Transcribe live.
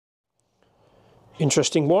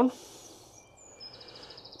Interesting one.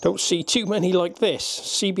 Don't see too many like this.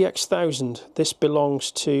 CBX1000. This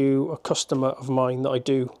belongs to a customer of mine that I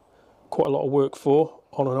do quite a lot of work for,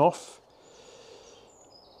 on and off.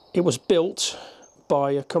 It was built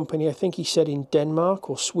by a company, I think he said in Denmark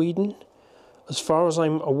or Sweden. As far as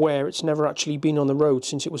I'm aware, it's never actually been on the road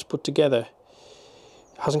since it was put together.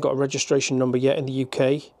 It hasn't got a registration number yet in the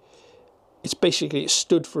UK. It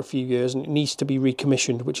stood for a few years and it needs to be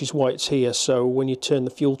recommissioned, which is why it's here. So when you turn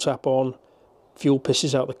the fuel tap on, fuel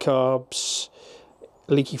pisses out the carbs,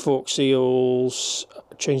 leaky fork seals,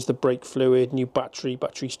 change the brake fluid, new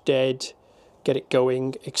battery's dead, get it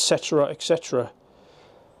going, etc, etc.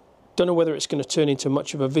 Don't know whether it's going to turn into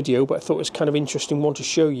much of a video, but I thought it was kind of interesting one to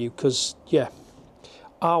show you because, yeah,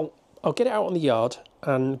 I'll get it out on the yard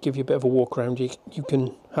and give you a bit of a walk around. You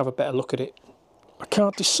can have a better look at it. I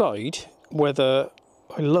can't decide whether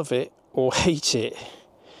I love it or hate it.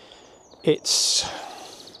 It's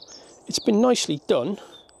been nicely done.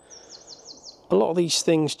 A lot of these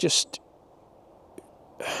things just,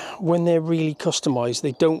 when they're really customized,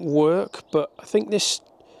 they don't work. But I think this,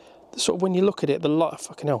 sort of when you look at it,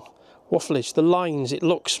 fucking hell, waffleage, the lines, it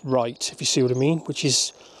looks right, if you see what I mean, which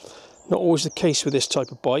is not always the case with this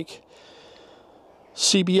type of bike.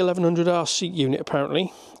 CB1100R seat unit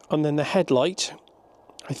apparently, and then the headlight,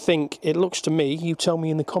 I think it looks to me, you tell me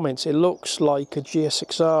in the comments, it looks like a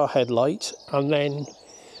GSX-R headlight, and then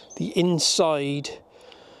the inside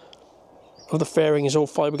of the fairing is all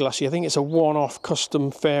fiberglassy. I think it's a one-off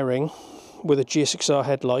custom fairing with a GSX-R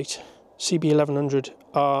headlight.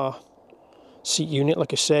 CB1100R seat unit,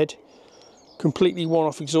 like I said, completely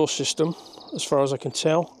one-off exhaust system as far as I can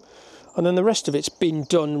tell, and then the rest of it's been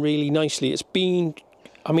done really nicely. It's been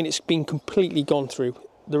completely gone through.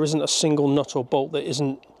 There isn't a single nut or bolt that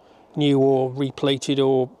isn't new or replated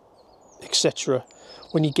or etc.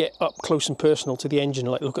 When you get up close and personal to the engine,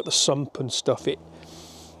 like look at the sump and stuff, it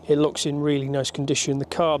looks in really nice condition. The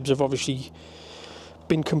carbs have obviously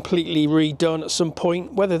been completely redone at some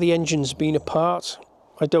point. Whether the engine's been apart,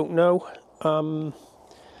 I don't know.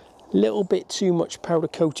 Little bit too much powder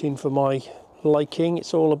coating for my liking.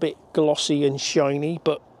 It's all a bit glossy and shiny,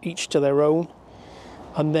 but each to their own.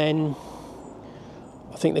 And then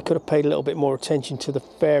I think they could have paid a little bit more attention to the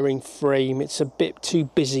fairing frame. It's a bit too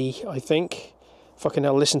busy, I think. Fucking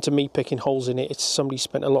hell, listen to me picking holes in it. It's somebody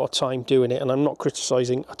spent a lot of time doing it, and I'm not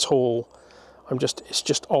criticising at all. It's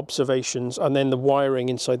just observations. And then the wiring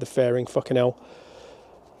inside the fairing, fucking hell.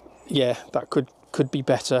 Yeah, that could be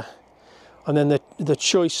better. And then the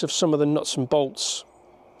choice of some of the nuts and bolts,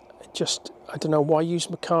 I don't know, why use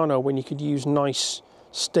Meccano when you could use nice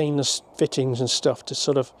stainless fittings and stuff to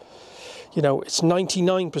sort of, you know, it's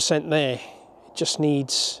 99% there. It just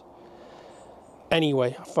needs...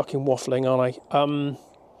 Anyway, I'm fucking waffling, aren't I?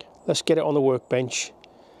 Let's get it on the workbench.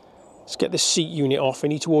 Let's get this seat unit off. I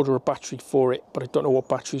need to order a battery for it, but I don't know what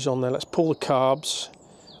battery's on there. Let's pull the carbs.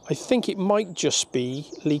 I think it might just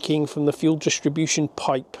be leaking from the fuel distribution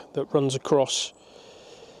pipe that runs across,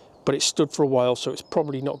 but it stood for a while, so it's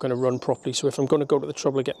probably not going to run properly. So if I'm going to go to the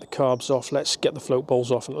trouble of getting the carbs off, let's get the float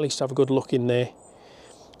bowls off and at least have a good look in there.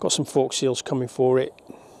 Got some fork seals coming for it.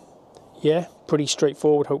 Yeah, pretty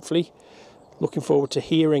straightforward, hopefully. Looking forward to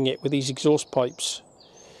hearing it with these exhaust pipes.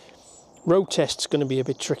 Road test's going to be a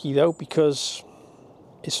bit tricky though, because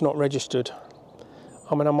it's not registered.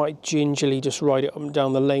 I mean, I might gingerly just ride it up and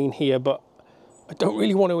down the lane here, but I don't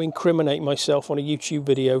really want to incriminate myself on a YouTube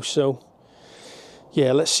video, so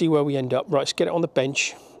yeah, let's see where we end up. Right, let's get it on the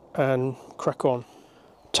bench and crack on.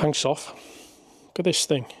 Tank's off. Look at this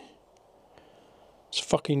thing. It's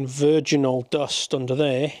fucking virginal dust under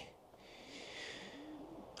there.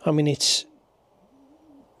 I mean, it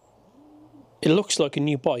looks like a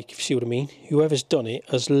new bike, if you see what I mean. Whoever's done it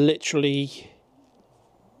has literally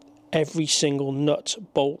every single nut,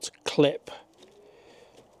 bolt, clip.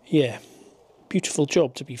 Yeah, beautiful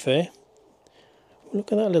job, to be fair.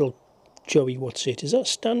 Look at that little Joey, what's it? Is that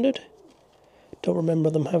standard? Don't remember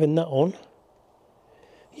them having that on.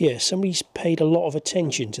 Yeah, somebody's paid a lot of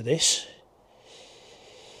attention to this.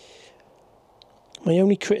 My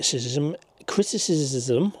only criticism,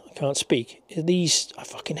 I can't speak, these, I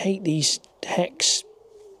fucking hate these hex,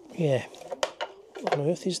 yeah, what on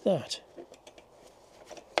earth is that?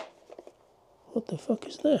 What the fuck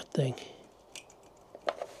is that thing?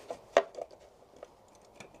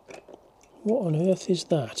 What on earth is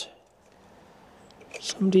that?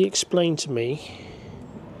 Somebody explain to me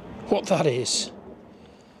what that is.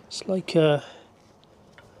 It's like a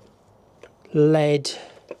lead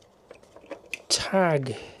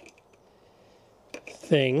tag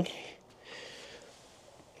thing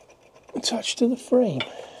attached to the frame.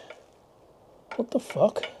 What the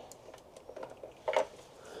fuck?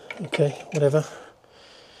 Okay, whatever.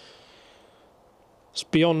 It's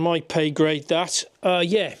beyond my pay grade, that.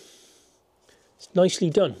 Yeah, it's nicely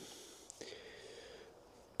done.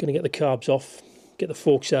 Gonna get the carbs off, get the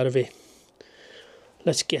forks out of it.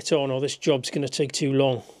 Let's get on, or this job's gonna take too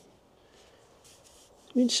long. Has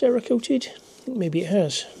it been cerakoted? I think maybe it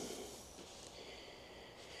has.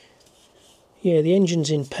 Yeah, the engine's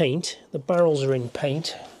in paint, the barrels are in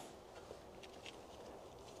paint.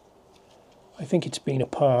 I think it's been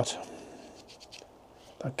apart.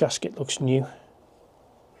 That gasket looks new.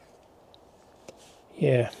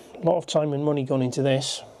 Yeah, a lot of time and money gone into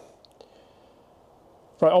this.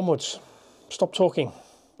 Right, onwards. Stop talking.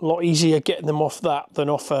 A lot easier getting them off that than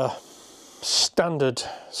off a standard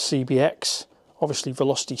CBX. Obviously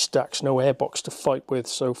velocity stacks, no airbox to fight with,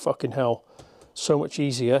 so fucking hell, so much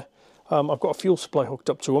easier. I've got a fuel supply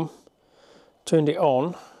hooked up to them. Turned it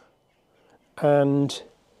on, and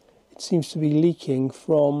it seems to be leaking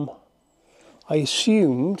from, I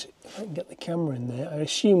assumed, if I can get the camera in there, I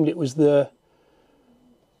assumed it was the,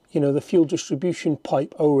 you know, the fuel distribution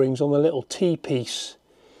pipe O-rings on the little T-piece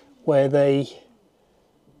where they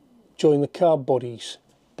join the carb bodies.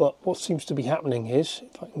 But what seems to be happening is,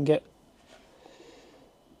 if I can get,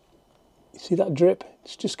 you see that drip?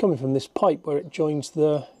 It's just coming from this pipe where it joins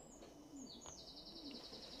the,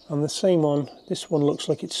 and the same on, this one looks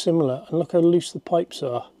like it's similar, and look how loose the pipes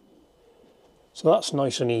are. So that's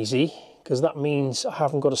nice and easy, because that means I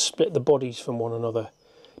haven't got to split the bodies from one another.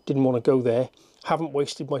 Didn't want to go there. Haven't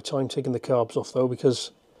wasted my time taking the carbs off though,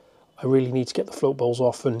 because I really need to get the float bowls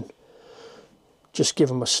off and just give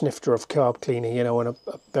them a snifter of carb cleaner, you know, and a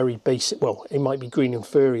very basic, well, it might be green and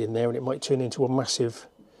furry in there and it might turn into a massive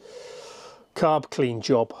carb clean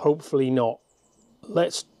job. Hopefully not.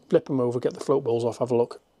 Let's flip them over, get the float bowls off, have a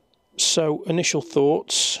look. So, initial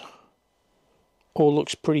thoughts, all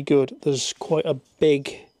looks pretty good. There's quite a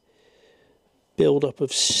big build-up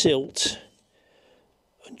of silt,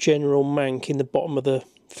 general mank in the bottom of the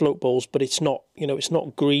float bowls, but it's not, you know, it's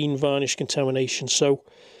not green varnish contamination, so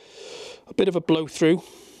a bit of a blow through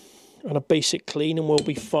and a basic clean and we'll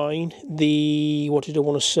be fine. The, what did I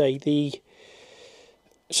want to say, the,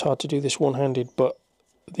 it's hard to do this one-handed, but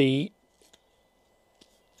the,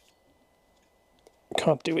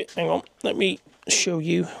 can't do it, hang on, let me show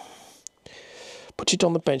you. Put it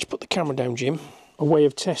on the bench, put the camera down, Jim. A way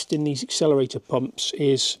of testing these accelerator pumps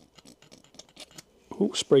is,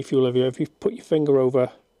 ooh, spray fuel everywhere. If you put your finger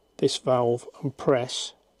over this valve and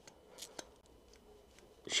press,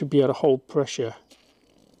 it should be able to hold pressure.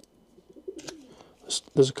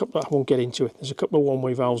 There's a couple, I won't get into it, there's a couple of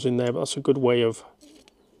one-way valves in there, but that's a good way of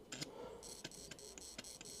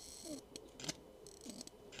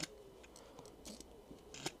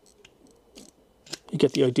you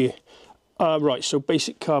get the idea. Right, so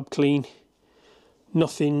basic carb clean,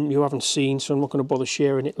 nothing you haven't seen, so I'm not going to bother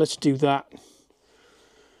sharing it. Let's do that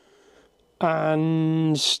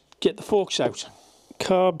and get the forks out.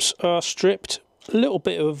 Carbs are stripped, a little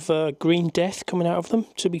bit of green death coming out of them,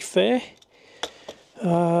 to be fair.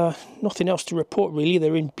 Nothing else to report really,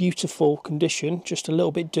 they're in beautiful condition, just a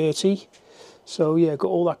little bit dirty. So yeah, got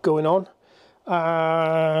all that going on.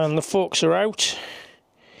 And the forks are out.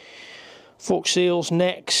 Fork seals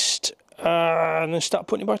next, and then start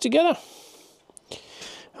putting it back together.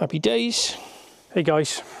 Happy days. Hey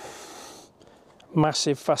guys,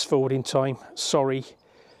 massive fast forwarding time, sorry.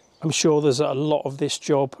 I'm sure there's a lot of this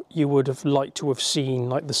job you would have liked to have seen,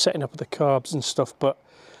 like the setting up of the carbs and stuff, but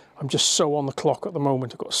I'm just so on the clock at the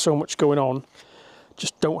moment. I've got so much going on,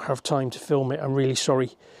 just don't have time to film it. I'm really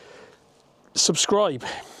sorry. Subscribe,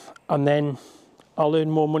 and then I'll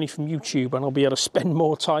earn more money from YouTube and I'll be able to spend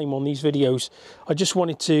more time on these videos. I just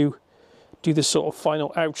wanted to do this sort of final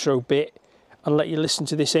outro bit and let you listen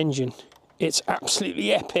to this engine. It's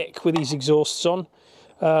absolutely epic with these exhausts on.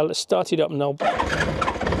 Let's start it up now.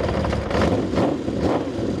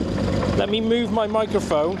 Let me move my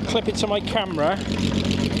microphone, clip it to my camera,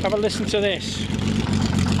 have a listen to this.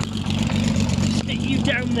 Stick you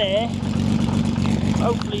down there.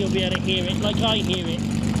 Hopefully you'll be able to hear it like I hear it.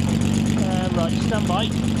 Right, stand by.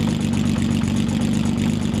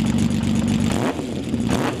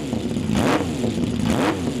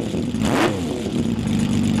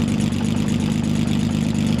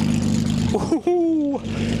 Ooh,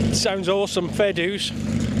 sounds awesome, fair dues.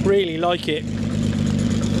 Really like it.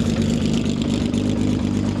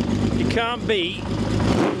 You can't beat a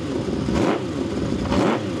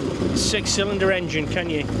 6-cylinder engine, can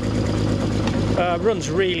you? Runs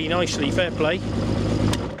really nicely, fair play.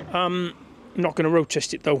 I'm not going to road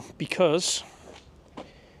test it though, because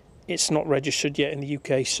it's not registered yet in the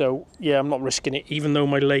UK, so yeah, I'm not risking it, even though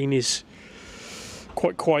my lane is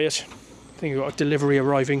quite quiet. I think we've got a delivery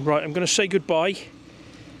arriving. Right, I'm going to say goodbye,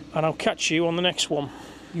 and I'll catch you on the next one.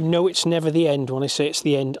 You know it's never the end when I say it's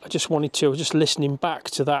the end. I was just listening back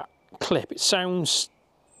to that clip. It sounds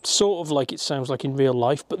sort of like it sounds like in real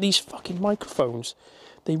life, but these fucking microphones,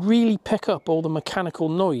 they really pick up all the mechanical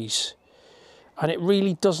noise, and it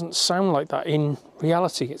really doesn't sound like that in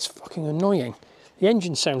reality. It's fucking annoying. The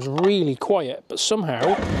engine sounds really quiet, but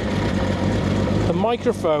somehow the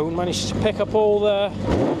microphone manages to pick up all the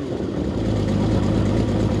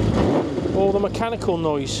mechanical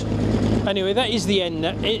noise. Anyway, that is the end.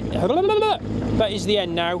 That is the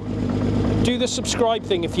end now. Do the subscribe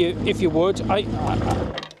thing if you would.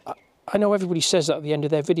 I know everybody says that at the end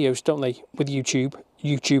of their videos, don't they? With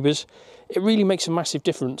YouTubers, it really makes a massive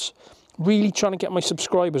difference. Really trying to get my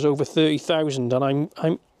subscribers over 30,000, and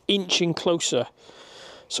I'm inching closer.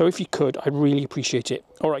 So if you could, I'd really appreciate it.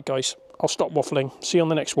 All right, guys, I'll stop waffling. See you on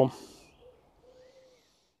the next one.